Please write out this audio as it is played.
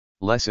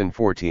Lesson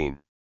 14.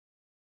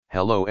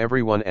 Hello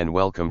everyone and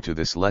welcome to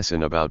this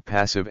lesson about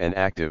passive and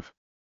active.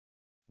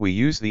 We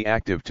use the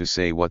active to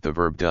say what the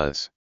verb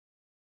does.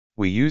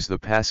 We use the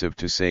passive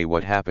to say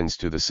what happens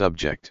to the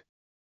subject.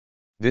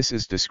 This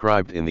is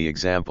described in the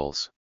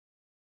examples.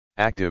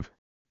 Active,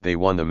 they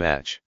won the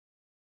match.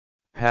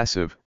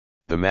 Passive,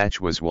 the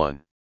match was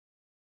won.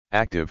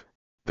 Active,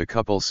 the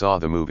couple saw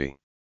the movie.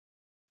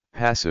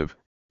 Passive,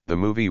 the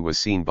movie was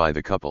seen by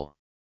the couple.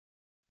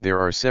 There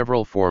are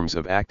several forms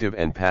of active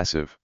and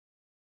passive.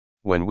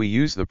 When we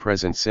use the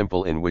present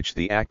simple in which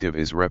the active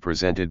is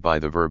represented by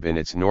the verb in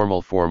its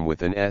normal form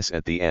with an s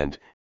at the end,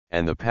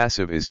 and the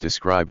passive is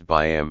described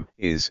by am,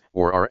 is,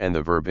 or are and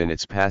the verb in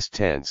its past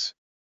tense.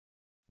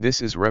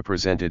 This is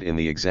represented in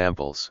the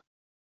examples.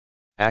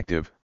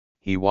 Active,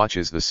 he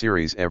watches the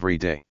series every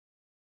day.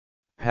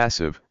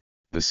 Passive,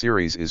 the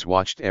series is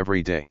watched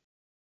every day.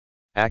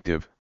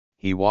 Active,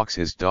 he walks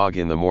his dog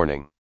in the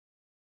morning.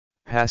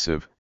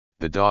 Passive,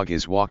 the dog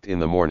is walked in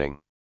the morning.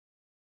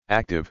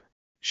 Active,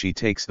 she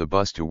takes the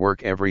bus to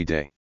work every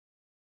day.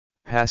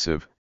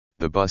 Passive,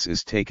 the bus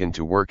is taken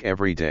to work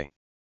every day.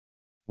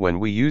 When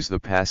we use the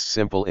past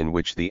simple in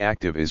which the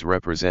active is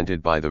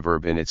represented by the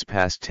verb in its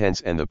past tense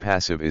and the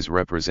passive is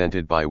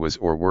represented by was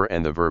or were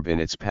and the verb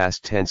in its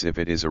past tense if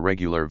it is a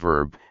regular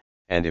verb,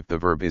 and if the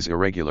verb is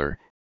irregular,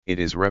 it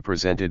is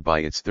represented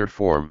by its third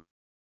form.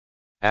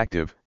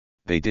 Active,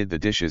 they did the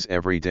dishes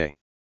every day.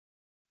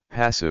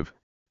 Passive,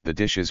 the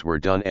dishes were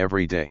done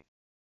every day.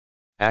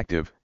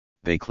 Active,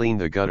 they cleaned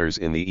the gutters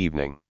in the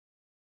evening.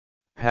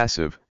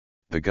 Passive,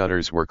 the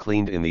gutters were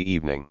cleaned in the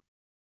evening.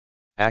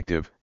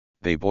 Active,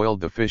 they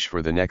boiled the fish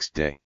for the next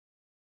day.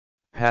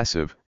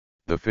 Passive,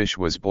 the fish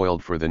was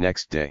boiled for the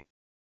next day.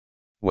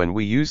 When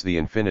we use the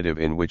infinitive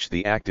in which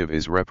the active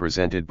is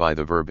represented by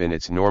the verb in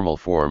its normal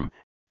form,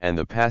 and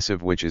the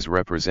passive which is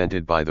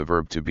represented by the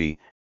verb to be,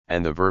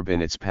 and the verb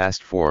in its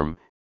past form,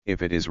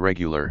 if it is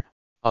regular,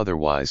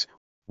 otherwise,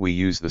 we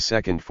use the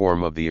second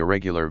form of the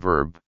irregular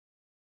verb.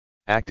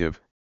 Active,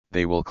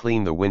 they will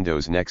clean the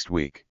windows next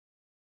week.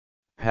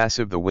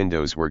 Passive, the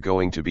windows were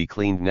going to be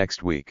cleaned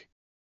next week.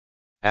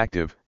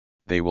 Active,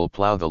 they will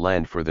plow the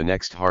land for the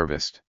next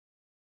harvest.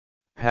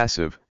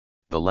 Passive,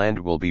 the land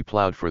will be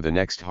plowed for the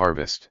next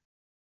harvest.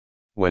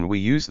 When we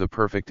use the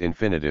perfect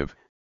infinitive,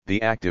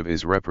 the active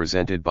is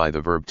represented by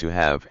the verb to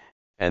have,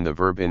 and the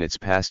verb in its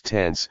past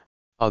tense,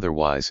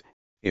 otherwise,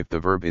 if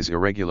the verb is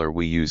irregular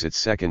we use its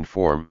second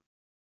form.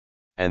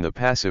 And the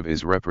passive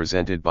is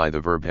represented by the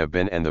verb have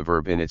been and the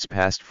verb in its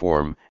past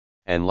form,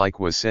 and like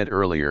was said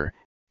earlier,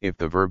 if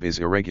the verb is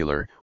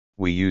irregular,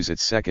 we use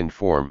its second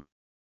form.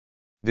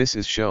 This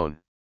is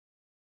shown.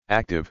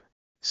 Active,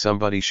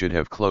 somebody should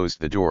have closed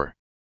the door.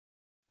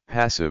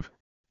 Passive,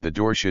 the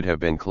door should have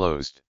been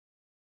closed.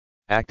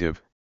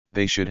 Active,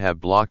 they should have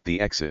blocked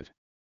the exit.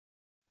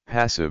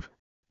 Passive,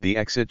 the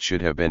exit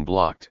should have been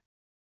blocked.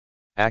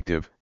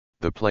 Active,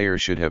 the player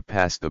should have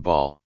passed the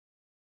ball.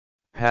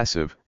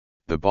 Passive,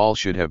 the ball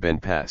should have been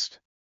passed.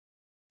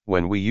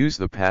 When we use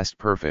the past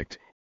perfect,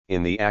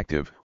 in the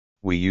active,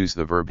 we use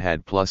the verb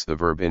had plus the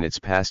verb in its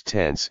past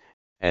tense,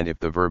 and if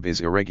the verb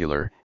is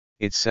irregular,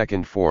 its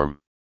second form.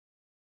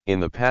 In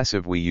the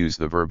passive we use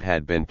the verb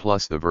had been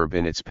plus the verb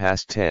in its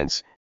past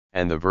tense,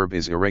 and the verb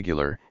is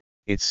irregular,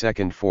 its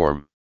second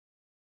form.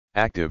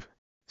 Active,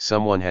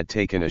 someone had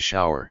taken a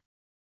shower.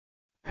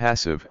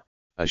 Passive,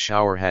 a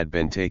shower had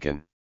been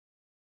taken.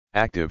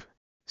 Active,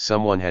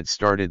 someone had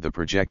started the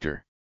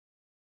projector.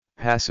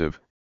 Passive,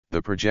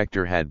 the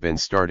projector had been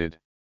started.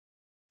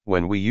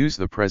 When we use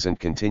the present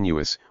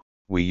continuous,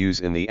 we use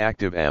in the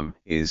active am,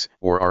 is,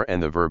 or are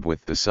and the verb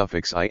with the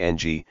suffix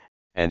ing,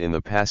 and in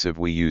the passive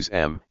we use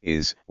am,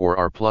 is, or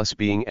are plus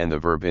being and the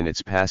verb in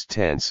its past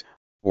tense,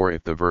 or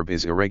if the verb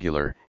is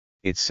irregular,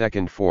 its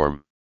second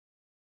form.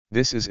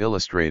 This is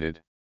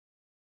illustrated.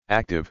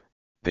 Active,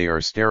 they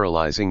are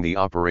sterilizing the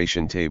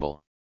operation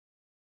table.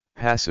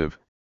 Passive,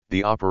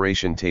 the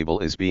operation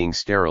table is being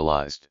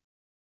sterilized.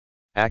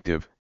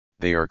 Active,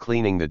 they are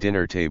cleaning the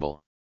dinner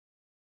table.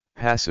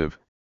 Passive,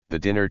 the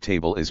dinner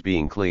table is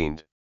being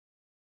cleaned.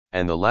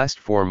 And the last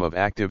form of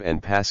active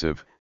and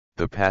passive,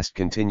 the past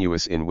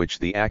continuous in which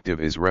the active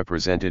is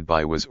represented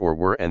by was or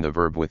were and the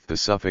verb with the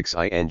suffix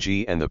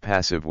ing and the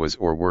passive was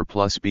or were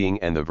plus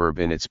being and the verb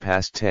in its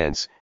past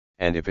tense,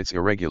 and if it's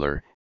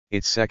irregular,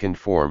 its second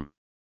form.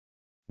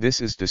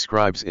 This is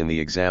describes in the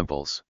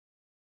examples.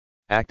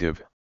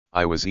 Active,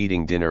 I was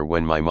eating dinner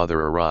when my mother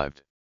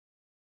arrived.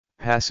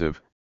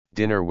 Passive,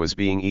 dinner was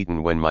being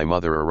eaten when my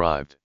mother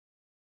arrived.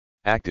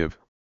 Active,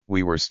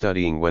 we were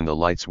studying when the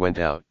lights went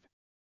out.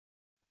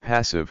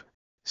 Passive,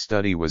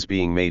 study was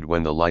being made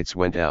when the lights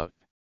went out.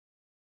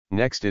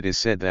 Next it is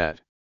said that.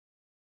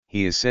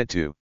 He is said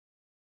to.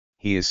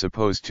 He is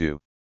supposed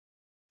to.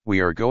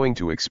 We are going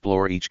to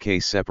explore each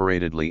case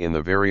separatedly in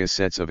the various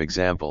sets of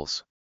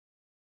examples.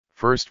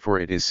 First, for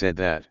it is said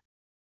that.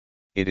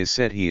 It is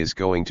said he is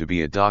going to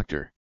be a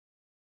doctor.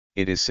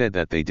 It is said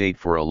that they date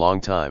for a long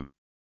time.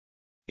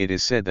 It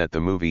is said that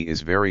the movie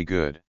is very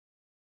good.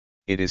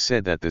 It is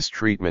said that this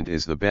treatment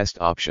is the best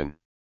option.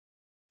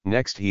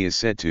 Next he is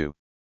said to.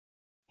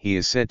 He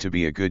is said to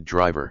be a good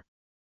driver.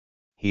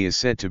 He is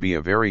said to be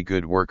a very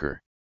good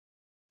worker.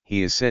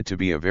 He is said to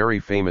be a very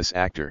famous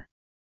actor.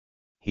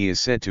 He is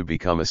said to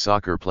become a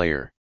soccer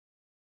player.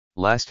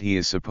 Last, he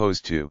is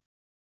supposed to.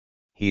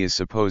 He is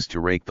supposed to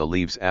rake the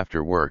leaves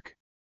after work.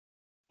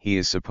 He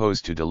is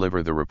supposed to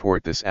deliver the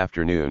report this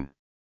afternoon.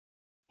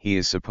 He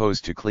is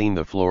supposed to clean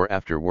the floor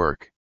after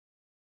work.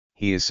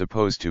 He is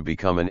supposed to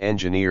become an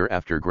engineer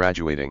after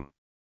graduating.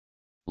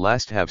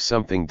 Last, have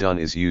something done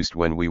is used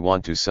when we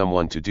want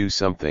someone to do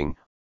something,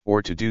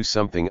 or to do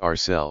something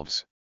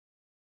ourselves.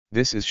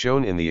 This is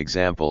shown in the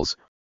examples.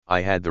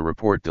 I had the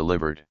report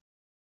delivered.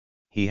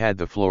 He had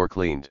the floor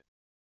cleaned.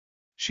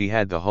 She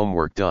had the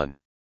homework done.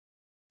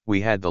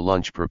 We had the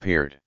lunch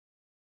prepared.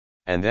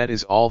 And that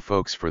is all,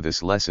 folks, for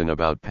this lesson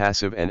about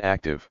passive and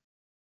active.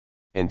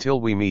 Until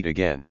we meet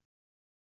again.